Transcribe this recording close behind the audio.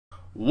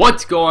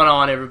What's going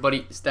on,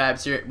 everybody?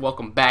 Stabs here.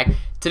 Welcome back.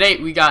 Today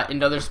we got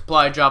another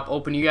supply drop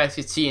open. You guys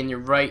can see in your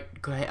right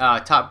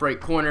top right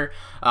corner,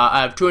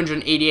 I have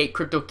 288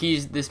 crypto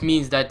keys. This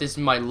means that this is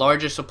my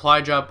largest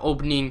supply drop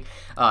opening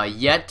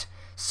yet.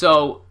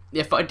 So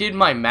if I did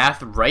my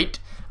math right,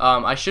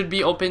 I should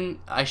be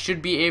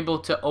able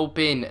to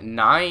open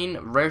 9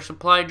 rare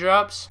supply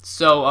drops.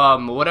 So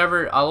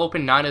I'll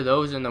open 9 of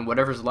those, and then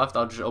whatever's left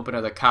I'll just open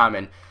as a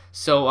common.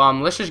 So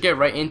let's just get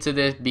right into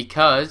this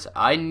because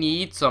I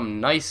need some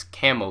nice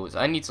camos.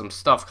 I need some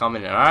stuff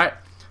coming in. Alright,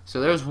 so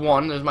there's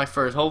my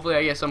first. Hopefully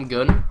I get some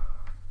good.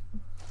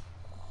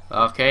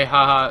 Okay,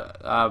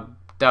 haha.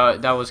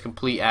 That was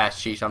complete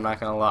ass cheeks, I'm not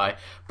gonna lie.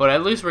 But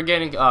at least we're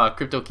getting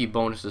crypto key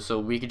bonuses, so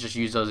we could just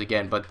use those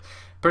again. But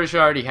pretty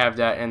sure I already have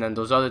that, and then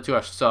those other two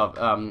are stuff.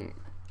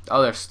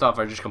 Other stuff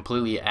are just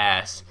completely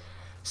ass.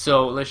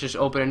 So let's just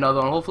open another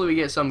one. Hopefully we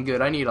get some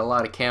good. I need a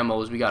lot of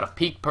camos. We got a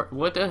peak.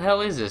 What the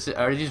hell is this?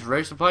 Are these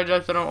rare supply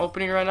drops that I'm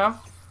opening right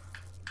now?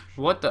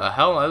 What the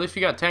hell? At least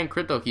we got 10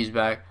 crypto keys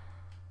back.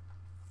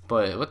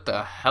 But what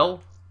the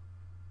hell?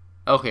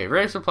 Okay,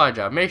 rare supply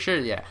drop. Make sure,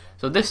 yeah.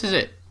 So this is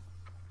it.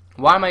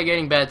 Why am I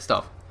getting bad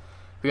stuff?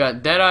 We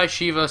got Deadeye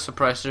Shiva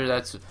Suppressor.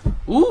 That's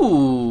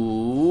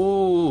ooh.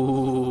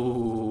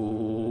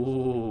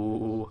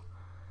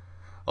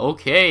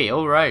 Okay,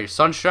 alright.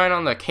 Sunshine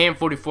on the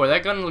KM44.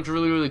 That gun looks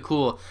really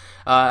cool.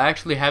 I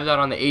actually have that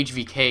on the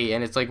HVK,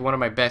 and it's like one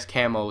of my best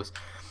camos.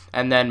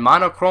 And then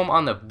Monochrome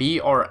on the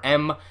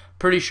BRM.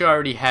 Pretty sure I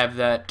already have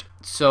that,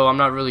 so I'm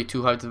not really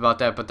too hyped about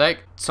that. But that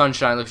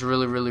Sunshine looks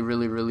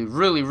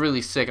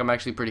really sick. I'm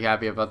actually pretty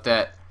happy about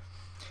that.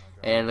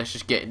 And let's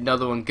just get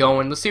another one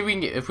going. Let's see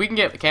if we can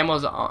get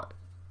camos on.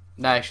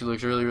 That actually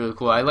looks really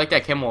cool. I like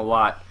that camo a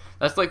lot.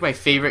 That's like my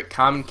favorite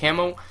common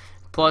camo.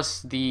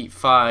 Plus the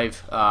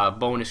 5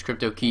 bonus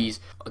crypto keys.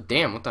 Oh,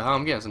 damn, what the hell?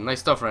 I'm getting some nice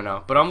stuff right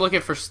now. But I'm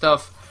looking for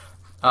stuff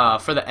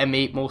for the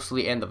M8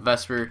 mostly and the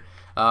Vesper.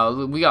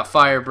 We got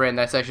Firebrand.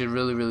 That's actually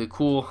really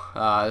cool.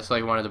 It's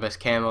like one of the best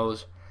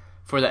camos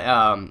for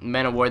the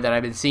Men Award that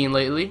I've been seeing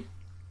lately.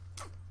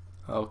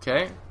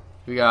 Okay.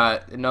 We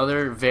got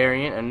another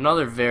variant, and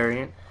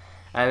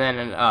then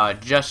an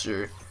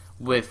Jester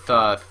with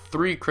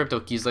 3 crypto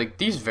keys. Like,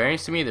 these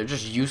variants to me, they're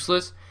just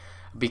useless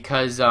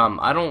because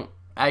I don't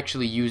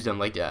actually use them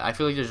like that. I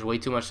feel like there's way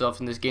too much stuff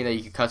in this game that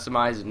you can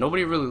customize, and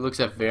nobody really looks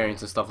at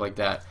variants and stuff like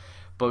that.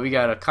 But we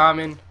got a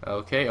common,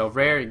 okay, a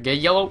rare, get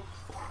yellow,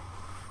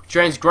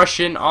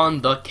 Transgression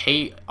on the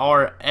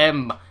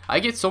KRM. I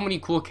get so many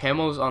cool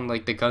camos on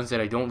like the guns that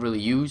I don't really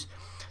use,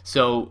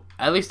 so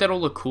at least that'll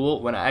look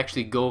cool when I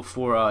actually go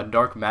for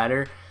Dark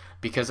Matter,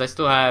 because I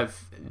still have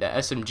the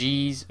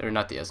SMGs, or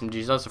not the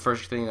SMGs, that's the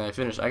first thing that I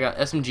finished. I got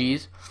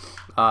SMGs,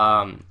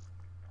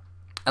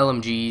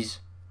 LMGs,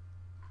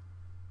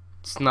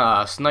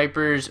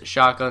 snipers,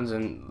 shotguns,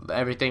 and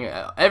everything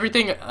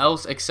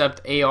else except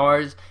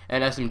ARs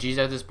and SMGs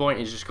at this point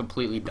is just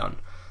completely done.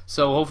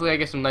 So hopefully I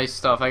get some nice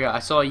stuff. I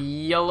saw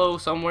yellow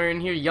somewhere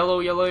in here.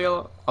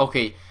 Yellow.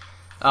 Okay.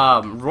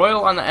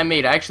 Royal on the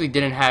M8. I actually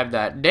didn't have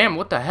that. Damn,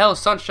 what the hell?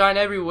 Sunshine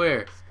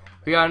everywhere.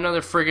 We got another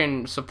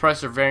friggin'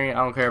 suppressor variant.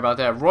 I don't care about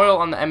that. Royal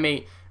on the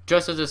M8.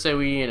 Just as I say,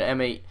 we need an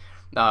M8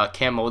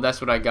 camo. That's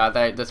what I got.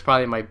 That's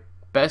probably my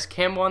best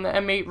camo on the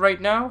M8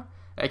 right now.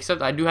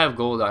 Except I do have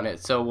gold on it,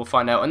 so we'll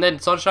find out. And then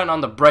Sunshine on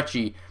the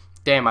Brecci.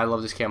 Damn, I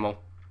love this camo.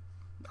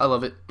 I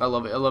love it.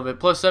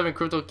 Plus 7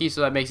 crypto keys,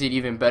 so that makes it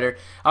even better.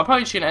 I'm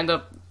probably just gonna end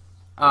up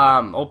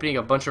opening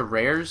a bunch of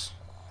rares,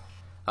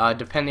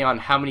 depending on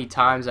how many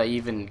times I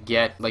even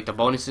get like the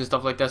bonuses and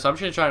stuff like that. So I'm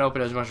just gonna try and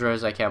open as much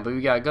rares as I can. But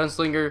we got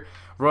Gunslinger,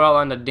 Royal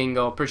on the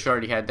Dingo. Pretty sure I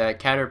already had that.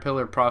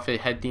 Caterpillar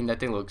Prophet Head Theme. That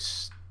thing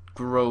looks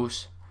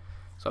gross,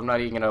 so I'm not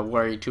even gonna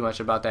worry too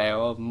much about that.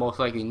 I'll most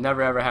likely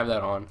never ever have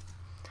that on.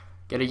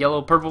 Get a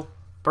yellow, purple,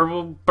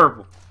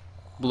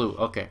 blue.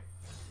 Okay,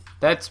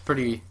 that's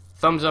pretty.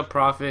 Thumbs up,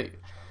 Prophet.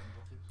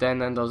 Then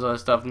those other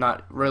stuff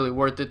not really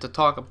worth it to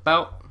talk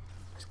about.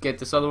 Let's get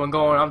this other one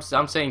going. I'm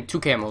saying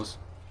 2 camos.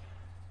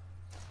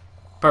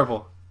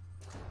 Purple.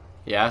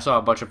 Yeah, I saw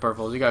a bunch of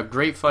purples. You got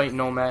Great Fight,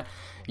 Nomad.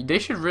 They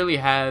should really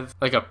have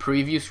like a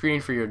preview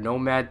screen for your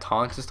Nomad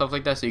taunts and stuff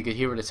like that, so you could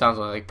hear what it sounds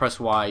like. Like press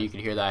Y, you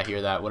can hear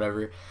that,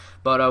 whatever.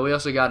 But we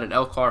also got an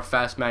Elcar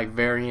Fast Mag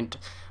variant,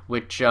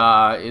 which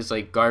is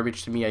like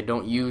garbage to me. I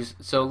don't use.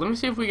 So let me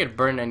see if we could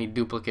burn any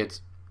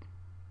duplicates.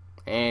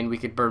 And we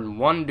could burn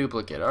 1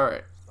 duplicate.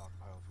 Alright.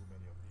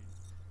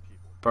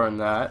 Burn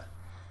that.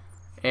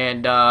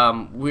 And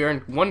we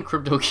earned 1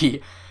 crypto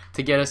key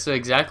to get us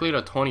exactly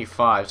to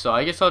 25. So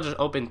I guess I'll just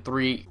open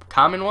 3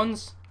 common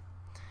ones.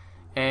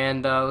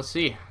 And let's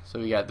see. So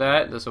we got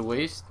that. That's a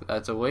waste.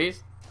 That's a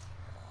waste.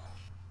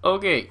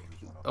 Okay.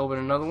 Open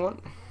another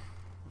one.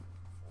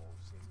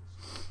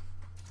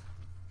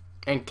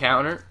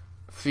 Encounter,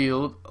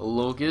 Field,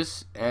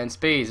 Locust, and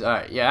Spades.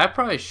 Alright, yeah, I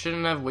probably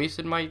shouldn't have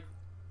wasted my...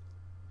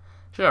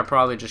 Should have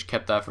probably just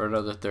kept that for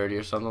another 30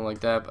 or something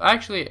like that. But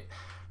actually,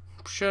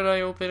 should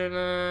I open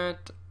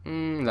it?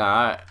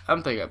 Nah,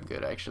 I'm thinking I'm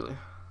good, actually.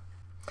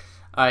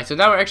 Alright, so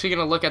now we're actually going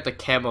to look at the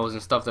camos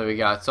and stuff that we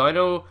got. So I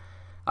know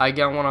I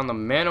got one on the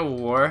Man of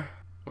War.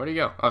 Where'd he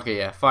go? Okay,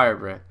 yeah,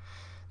 Firebrand.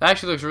 That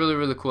actually looks really,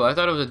 really cool. I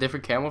thought it was a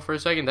different camo for a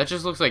second. That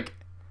just looks like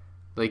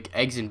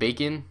eggs and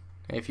bacon.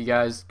 If you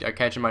guys are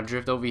catching my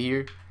drift over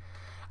here.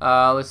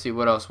 Let's see,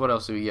 what else? What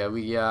else do we got?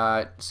 We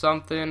got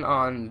something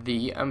on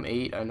the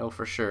M8, I know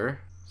for sure.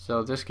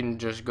 So this can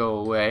just go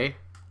away.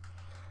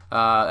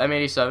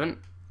 M87.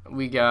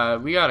 We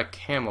got a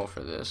camo for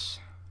this.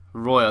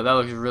 Royal, that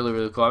looks really,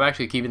 really cool. I'm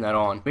actually keeping that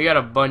on. We got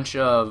a bunch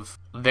of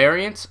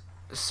variants.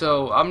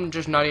 So I'm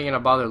just not even gonna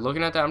bother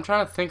looking at that. I'm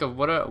trying to think of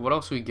what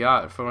else we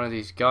got for one of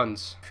these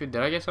guns. Did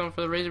I get something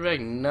for the Razorback?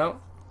 No.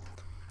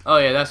 Oh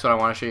yeah, that's what I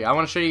want to show you. I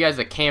want to show you guys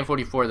the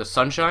KN-44, the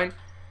Sunshine.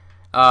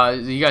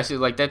 You guys see,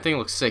 like, that thing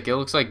looks sick. It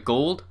looks like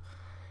gold.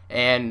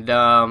 And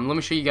let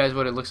me show you guys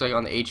what it looks like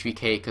on the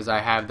HVK, because I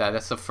have that.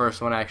 That's the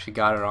first one I actually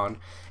got it on.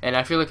 And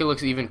I feel like it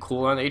looks even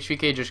cooler on the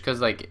HVK just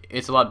because, like,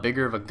 it's a lot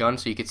bigger of a gun,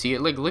 so you can see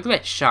it. Like, look at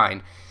that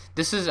shine.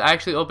 This is, I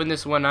actually opened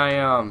this when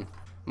I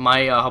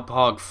my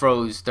hog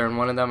froze during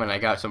one of them, and I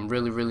got some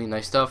really, really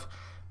nice stuff.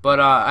 But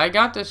I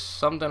got this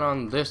something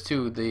on this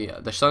too,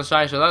 the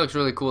Sunshine, so that looks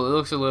really cool. It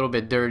looks a little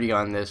bit dirty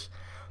on this,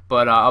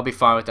 but I'll be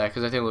fine with that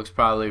because I think it looks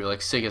probably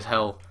like sick as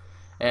hell.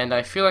 And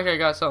I feel like I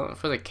got something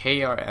for the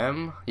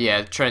KRM.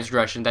 Yeah,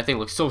 Transgression. That thing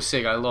looks so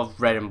sick. I love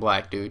red and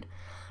black, dude.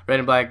 Red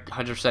and black,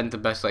 100% the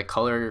best like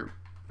color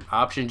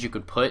options you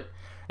could put.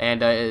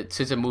 And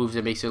since it moves,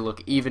 it makes it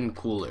look even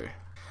cooler.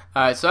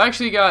 Alright, so I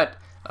actually got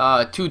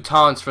 2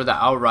 taunts for the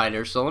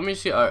Outrider. So let me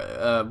see.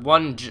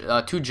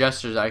 Two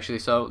Jesters actually.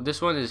 So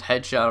this one is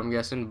Headshot, I'm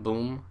guessing.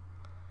 Boom.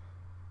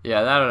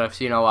 Yeah, that I've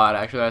seen a lot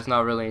actually. That's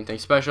not really anything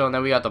special. And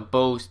then we got the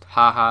Boast.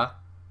 Haha.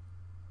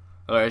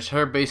 Alright, it's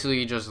her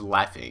basically just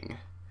laughing.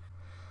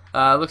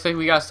 Looks like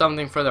we got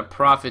something for the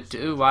Prophet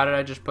too. Why did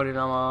I just put it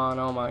on?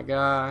 Oh my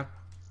god.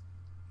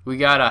 We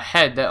got a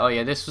head. Oh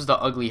yeah, this was the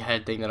ugly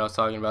head thing that I was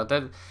talking about.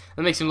 That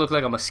makes him look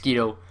like a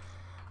mosquito.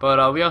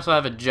 But we also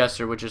have a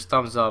Jester, which is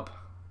thumbs up.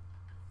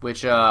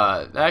 Which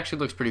that actually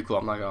looks pretty cool,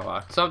 I'm not gonna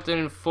lie.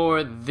 Something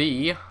for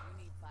the...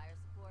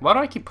 Why do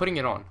I keep putting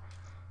it on?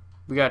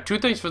 We got 2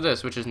 things for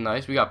this, which is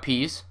nice. We got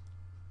Peas.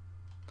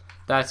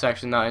 That's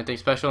actually not anything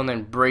special. And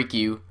then Break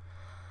You.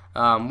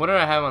 What did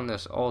I have on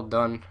this? All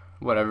done.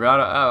 Whatever.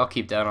 I'll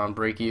keep that on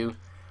Break You.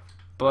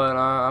 But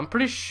I'm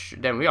pretty sure...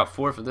 Damn, we got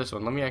 4 for this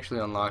one. Let me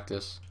actually unlock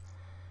this.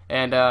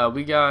 And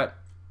we got...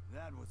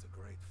 That was a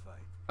great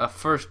fight. A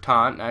first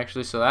taunt,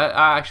 actually. So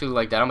I actually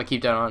like that. I'm going to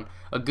keep that on.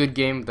 A good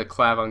game. The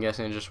clav, I'm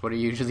guessing, just what he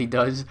usually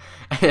does.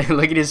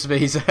 Look at his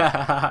face.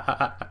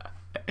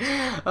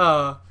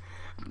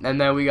 And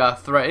then we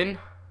got Threaten.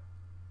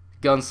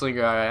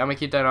 Gunslinger. Alright, I'm going to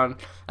keep that on.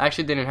 I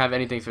actually didn't have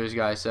anything for this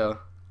guy, so...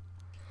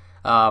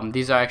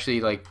 these are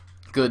actually, like,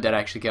 good that I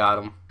actually got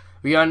them.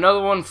 We got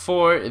another one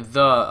for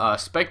the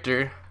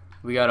Spectre.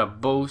 We got a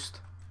Boast.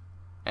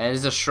 And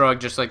it's a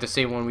Shrug, just like the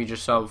same one we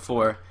just saw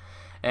before.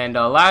 And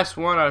last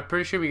one, I'm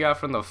pretty sure we got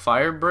from the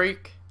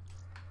Firebreak.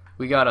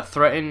 We got a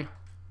Threaten.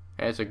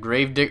 And it's a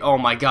Gravedigger. Oh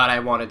my god, I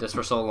wanted this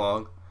for so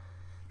long.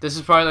 This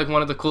is probably like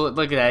one of the coolest.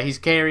 Look at that, he's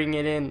carrying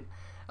it in.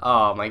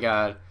 Oh my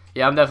god.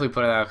 Yeah, I'm definitely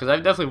putting it out because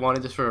I've definitely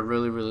wanted this for a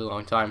really, really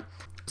long time.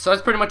 So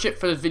that's pretty much it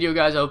for this video,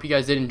 guys. I hope you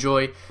guys did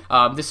enjoy.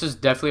 This is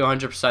definitely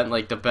 100%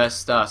 like the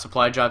best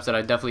supply drops that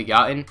I've definitely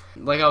gotten.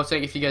 Like I was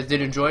saying, if you guys did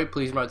enjoy,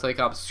 please remember to like,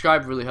 comment,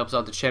 subscribe. It really helps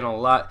out the channel a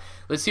lot.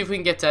 Let's see if we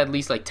can get to at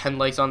least like 10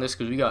 likes on this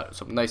because we got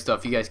some nice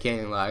stuff. You guys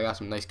can't lie. I got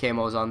some nice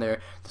camos on there.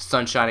 The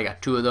Sunshine, I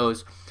got 2 of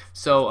those.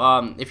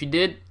 So if you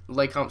did,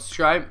 like, comment,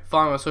 subscribe.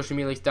 Follow me on social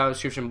media links down in the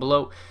description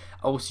below.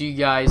 I will see you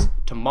guys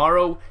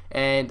tomorrow,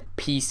 and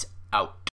peace out.